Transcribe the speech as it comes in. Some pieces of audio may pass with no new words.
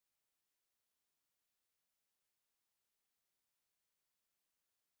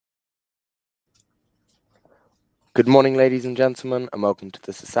Good morning, ladies and gentlemen, and welcome to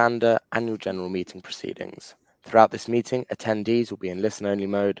the SOSANDAR Annual General Meeting proceedings. Throughout this meeting, attendees will be in listen-only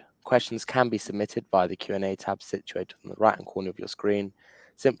mode. Questions can be submitted via the Q&A tab situated on the right-hand corner of your screen.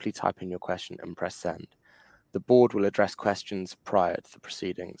 Simply type in your question and press send. The board will address questions prior to the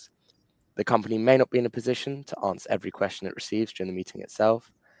proceedings. The company may not be in a position to answer every question it receives during the meeting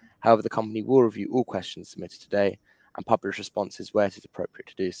itself. However, the company will review all questions submitted today and publish responses where it is appropriate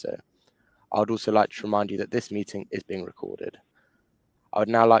to do so. I would also like to remind you that this meeting is being recorded. I would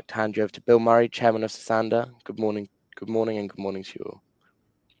now like to hand you over to Bill Murray, Chairman of SOSANDAR. Good morning, and good morning to you all.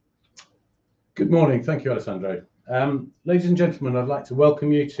 Good morning. Thank you, Alessandro. Ladies and gentlemen, I'd like to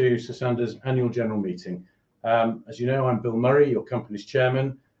welcome you to SOSANDAR's Annual General Meeting. As you know, I'm Bill Murray, your company's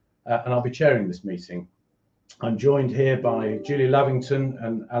chairman, and I'll be chairing this meeting. I'm joined here by Julie Lavington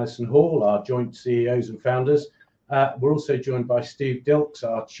and Alison Hall, our joint CEOs and founders. We're also joined by Steve Dilks,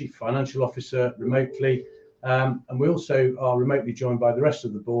 our Chief Financial Officer, remotely. And we also are remotely joined by the rest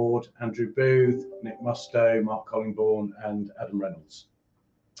of the board, Andrew Booth, Nick Mustoe, Mark Collingbourne, and Adam Reynolds.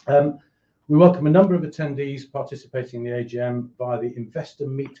 We welcome a number of attendees participating in the AGM via the Investor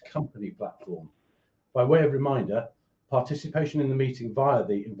Meet Company platform. By way of reminder, participation in the meeting via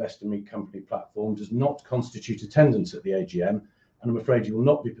the Investor Meet Company platform does not constitute attendance at the AGM, and I'm afraid you will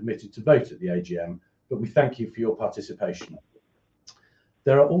not be permitted to vote at the AGM, but we thank you for your participation.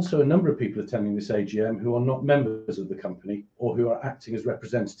 There are also a number of people attending this AGM who are not members of the company or who are acting as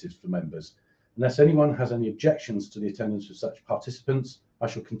representatives for members. Unless anyone has any objections to the attendance of such participants, I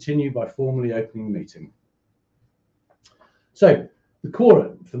shall continue by formally opening the meeting. So, the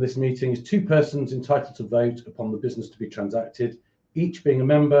quorum for this meeting is 2 persons entitled to vote upon the business to be transacted, each being a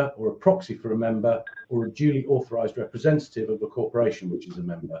member or a proxy for a member or a duly authorised representative of a corporation which is a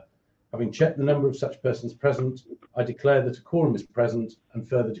member. Having checked the number of such persons present, I declare that a quorum is present and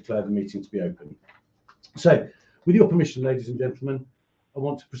further declare the meeting to be open. So, with your permission, ladies and gentlemen, I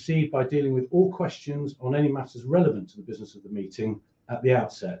want to proceed by dealing with all questions on any matters relevant to the business of the meeting at the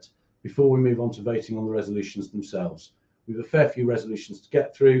outset, before we move on to voting on the resolutions themselves. We have a fair few resolutions to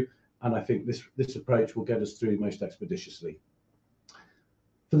get through, and I think this approach will get us through most expeditiously.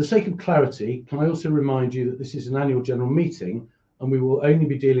 For the sake of clarity, can I also remind you that this is an annual general meeting, and we will only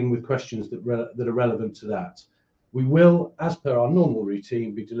be dealing with questions that are relevant to that. We will, as per our normal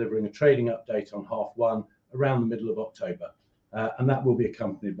routine, be delivering a trading update on H1 around the middle of October, and that will be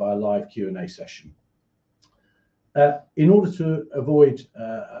accompanied by a live Q&A session. In order to avoid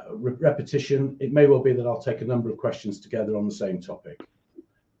repetition, it may well be that I'll take a number of questions together on the same topic.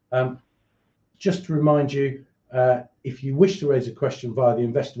 Just to remind you, if you wish to raise a question via the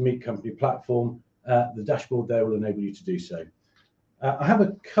Investor Meet Company platform, the dashboard there will enable you to do so. I have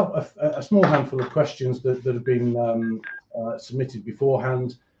a small handful of questions that have been submitted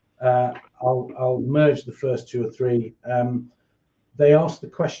beforehand. I'll merge the first 2 or 3. They ask the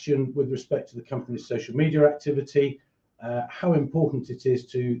question with respect to the company's social media activity, how important it is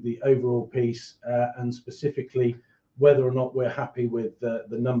to the overall piece, and specifically whether or not we're happy with the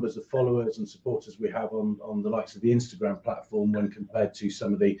numbers of followers and supporters we have on the likes of the Instagram platform when compared to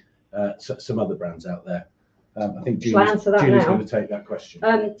some of the some other brands out there. I think Julie's going to take that question.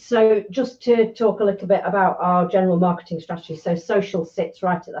 So just to talk a little bit about our general marketing strategy. So social sits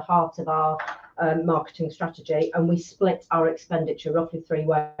right at the heart of our marketing strategy, and we split our expenditure roughly 3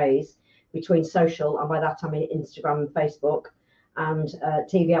 ways between social, and by that I mean Instagram and Facebook, and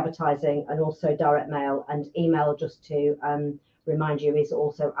TV advertising, and also direct mail. And email, just to remind you, is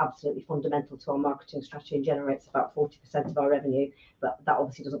also absolutely fundamental to our marketing strategy and generates about 40% of our revenue, but that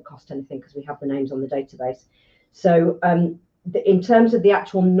obviously doesn't cost anything because we have the names on the database. So in terms of the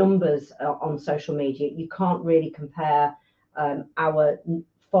actual numbers on social media, you can't really compare our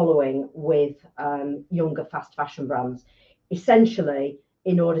following with younger fast fashion brands. Essentially,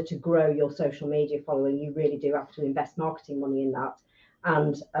 in order to grow your social media following, you really do have to invest marketing money in that,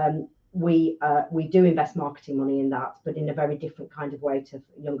 and we do invest marketing money in that, but in a very different kind of way to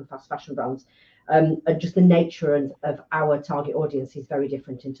younger fast fashion brands. And just the nature of our target audience is very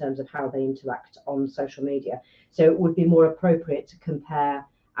different in terms of how they interact on social media. So it would be more appropriate to compare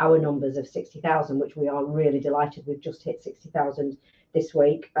our numbers of 60,000, which we are really delighted we've just hit 60,000 this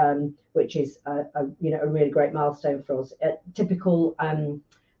week, which is a really great milestone for us. Typical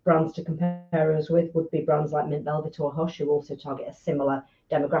brands to compare us with would be brands like Mint Velvet or Hush, who also target a similar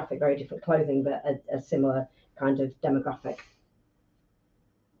demographic, very different clothing, but a similar kind of demographic.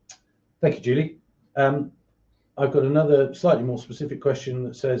 Thank you, Julie. I've got another slightly more specific question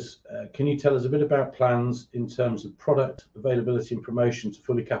that says, can you tell us a bit about plans in terms of product availability and promotion to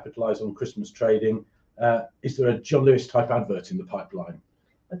fully capitalise on Christmas trading? Is there a John Lewis type advert in the pipeline?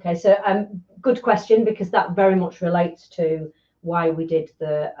 Okay, so good question, because that very much relates to why we did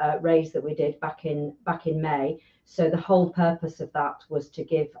the raise that we did back in May. So the whole purpose of that was to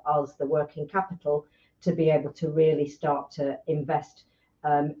give us the working capital to be able to really start to invest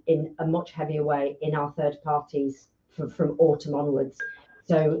in a much heavier way in our third parties from autumn onwards.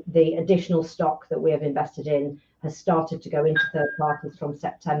 So the additional stock that we have invested in has started to go into third parties from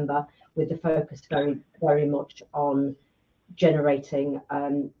September, with the focus very much on generating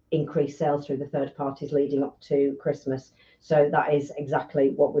increased sales through the third parties leading up to Christmas. So that is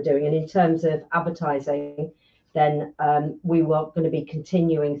exactly what we're doing. And in terms of advertising, then we were going to be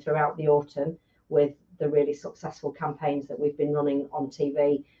continuing throughout the autumn with the really successful campaigns that we've been running on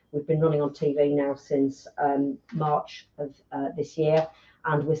TV. We've been running on TV now since March of this year,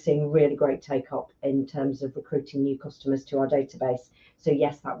 and we're seeing really great take up in terms of recruiting new customers to our database. So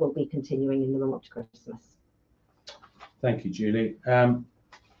yes, that will be continuing in the run up to Christmas. Thank you, Julie.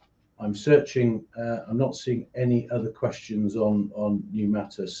 I'm searching, I'm not seeing any other questions on new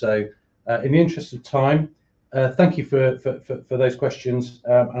matters. So in the interest of time, thank you for those questions.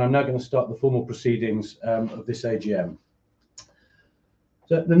 And I'm now going to start the formal proceedings of this AGM.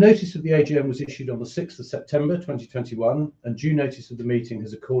 So the notice of the AGM was issued on the 6th of September 2021, and due notice of the meeting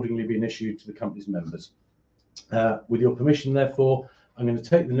has accordingly been issued to the company's members. With your permission, therefore, I'm going to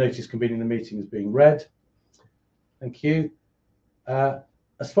take the notice convening the meeting as being read. Thank you.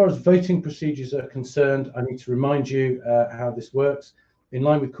 As far as voting procedures are concerned, I need to remind you how this works. In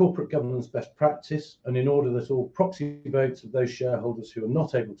line with corporate governance best practice, and in order that all proxy votes of those shareholders who are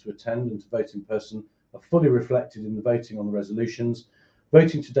not able to attend and to vote in person are fully reflected in the voting on the resolutions,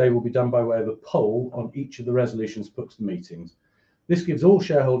 voting today will be done by way of a poll on each of the resolutions put to the meetings. This gives all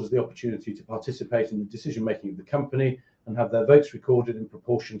shareholders the opportunity to participate in the decision making of the company and have their votes recorded in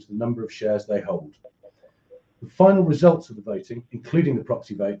proportion to the number of shares they hold. The final results of the voting, including the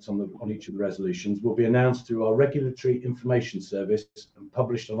proxy votes on each of the resolutions, will be announced through our regulatory information service and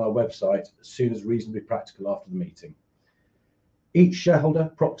published on our website as soon as reasonably practical after the meeting. Each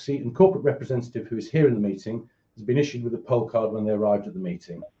shareholder, proxy and corporate representative who is here in the meeting has been issued with a poll card when they arrived at the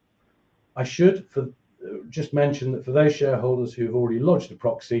meeting. I should just mention that for those shareholders who have already lodged a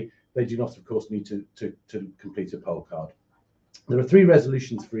proxy, they do not, of course, need to complete a poll card. There are three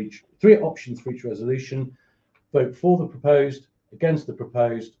options for each resolution. Vote for the proposed, against the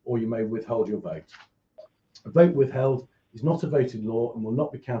proposed, or you may withhold your vote. A vote withheld is not a vote in law and will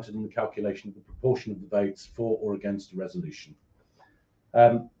not be counted in the calculation of the proportion of the votes for or against a resolution.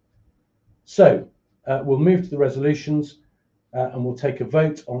 We'll move to the resolutions and we'll take a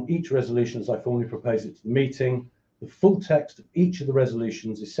vote on each resolution as I formally propose it to the meeting. The full text of each of the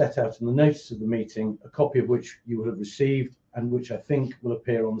resolutions is set out in the notice of the meeting, a copy of which you will have received and which I think will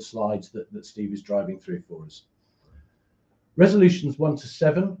appear on the slides that Steve is driving through for us. Resolutions 1 to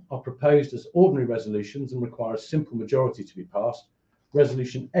 7 are proposed as ordinary resolutions and require a simple majority to be passed.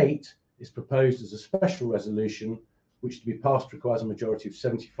 Resolution 8 is proposed as a special resolution, which to be passed requires a majority of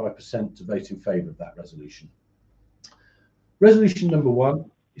 75% to vote in favour of that resolution. Resolution number 1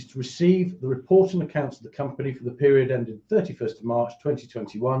 is to receive the report and accounts of the company for the period ended 31st of March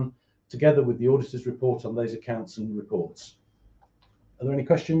 2021, together with the auditor's report on those accounts and reports. Are there any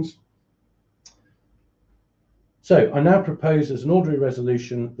questions? So I now propose as an ordinary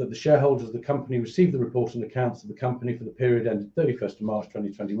resolution that the shareholders of the company receive the report and accounts of the company for the period ended 31st of March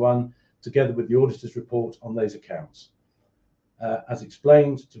 2021, together with the auditor's report on those accounts. As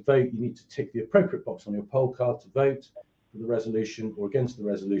explained, to vote, you need to tick the appropriate box on your poll card to vote for the resolution or against the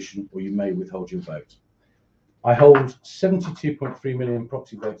resolution, or you may withhold your vote. I hold 72.3 million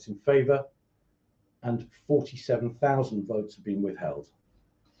proxy votes in favour and 47,000 votes have been withheld.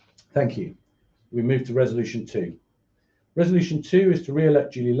 Thank you. We move to Resolution 2. Resolution 2 is to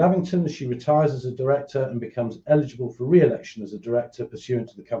re-elect Julie Lavington as she retires as a director and becomes eligible for re-election as a director pursuant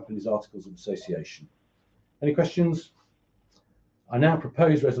to the company's Articles of Association. Any questions? I now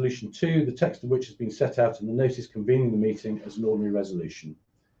propose Resolution 2, the text of which has been set out in the notice convening the meeting as an ordinary resolution.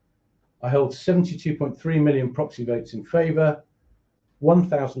 I hold 72.3 million proxy votes in favour,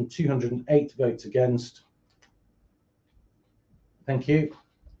 1,208 votes against. Thank you.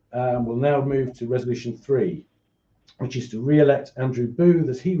 We'll now move to Resolution 3, which is to re-elect Andrew Booth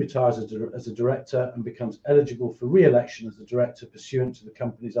as he retires as a director and becomes eligible for re-election as a director pursuant to the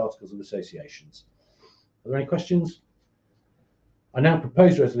company's Articles of Association. Are there any questions? I now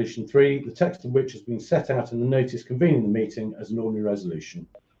propose Resolution 3, the text of which has been set out in the notice convening the meeting as an ordinary resolution.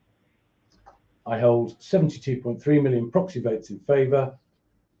 I hold 72.3 million proxy votes in favour,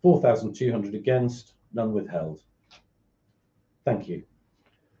 4,200 against, none withheld. Thank you.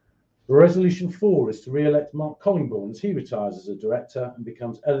 Resolution 4 is to re-elect Mark Collingbourne as he retires as a director and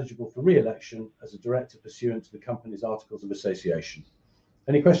becomes eligible for re-election as a director pursuant to the company's Articles of Association.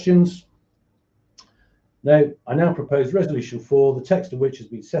 Any questions? No. I now propose Resolution 4, the text of which has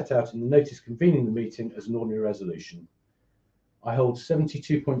been set out in the notice convening the meeting as an ordinary resolution. I hold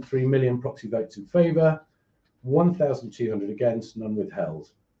 72.3 million proxy votes in favour, 1,200 against, none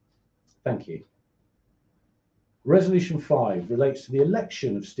withheld. Thank you. Resolution 5 relates to the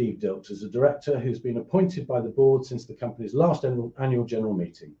election of Steve Dilks as a director who has been appointed by the board since the company's last annual general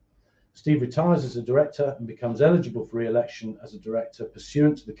meeting. Steve retires as a director and becomes eligible for re-election as a director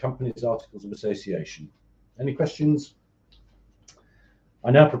pursuant to the company's Articles of Association. Any questions?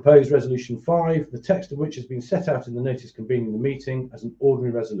 I now propose Resolution 5, the text of which has been set out in the notice convening the meeting as an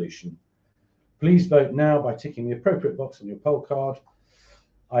ordinary resolution. Please vote now by ticking the appropriate box on your poll card.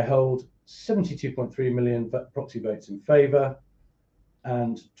 I hold 72.3 million proxy votes in favour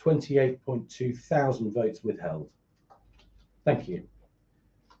and 28.2 thousand votes withheld. Thank you.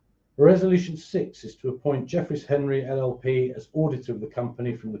 Resolution 6 is to appoint Jeffries Henry LLP as auditor of the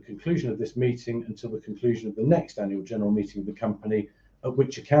company from the conclusion of this meeting until the conclusion of the next annual general meeting of the company, at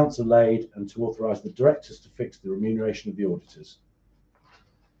which accounts are laid, and to authorise the directors to fix the remuneration of the auditors.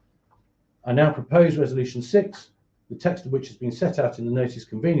 I now propose Resolution 6, the text of which has been set out in the notice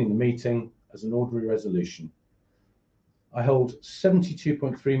convening the meeting as an ordinary resolution. I hold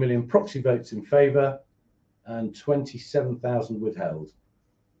 72.3 million proxy votes in favour and 27,000 withheld.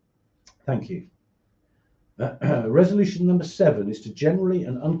 Thank you. Resolution number 7 is to generally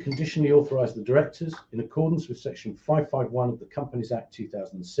and unconditionally authorise the directors, in accordance with section 551 of the Companies Act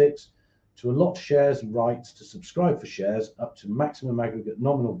 2006, to allot shares and rights to subscribe for shares up to maximum aggregate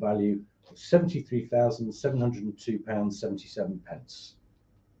nominal value of £73,702.77.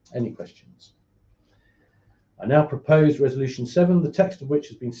 Any questions? I now propose Resolution 7, the text of which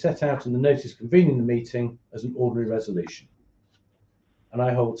has been set out in the notice convening the meeting as an ordinary resolution. And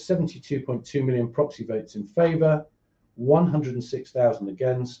I hold 72.2 million proxy votes in favour, 106,000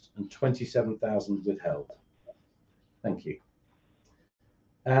 against, and 27,000 withheld. Thank you.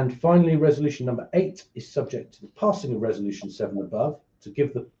 And finally, Resolution number 8 is subject to the passing of Resolution 7 above to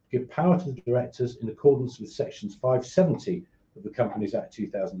give power to the directors in accordance with sections 570 of the Companies Act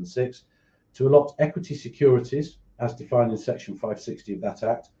 2006 to allot equity securities, as defined in section 560 of that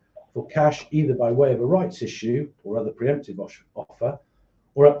act, for cash either by way of a rights issue or other preemptive offer,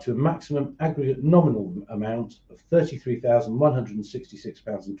 or up to a maximum aggregate nominal amount of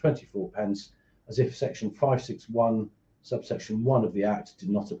 £33,166.24, as if section 561 subsection 1 of the Act did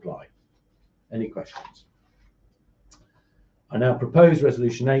not apply. Any questions? I now propose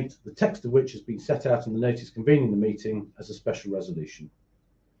Resolution 8, the text of which has been set out in the notice convening the meeting as a special resolution.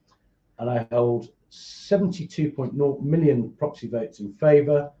 And I hold 72.0 million proxy votes in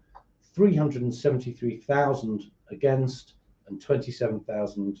favour, 373,000 against, and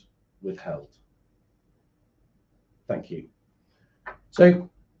 27,000 withheld. Thank you. So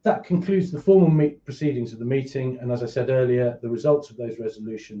that concludes the formal proceedings of the meeting, and as I said earlier, the results of those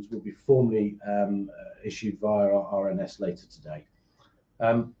resolutions will be formally issued via our RNS later today.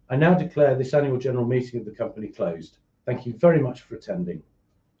 I now declare this annual general meeting of the company closed. Thank you very much for attending.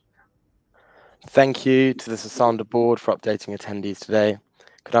 Thank you to the SOSANDA board for updating attendees today.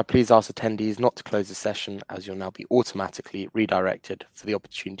 Could I please ask attendees not to close the session, as you'll now be automatically redirected for the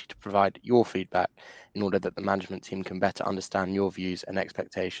opportunity to provide your feedback in order that the management team can better understand your views and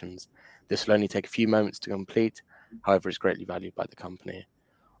expectations. This will only take a few moments to complete, however, it's greatly valued by the company.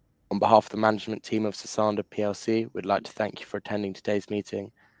 On behalf of the management team of SOSANDA PLC, we'd like to thank you for attending today's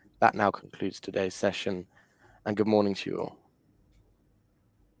meeting. That now concludes today's session, and good morning to you all.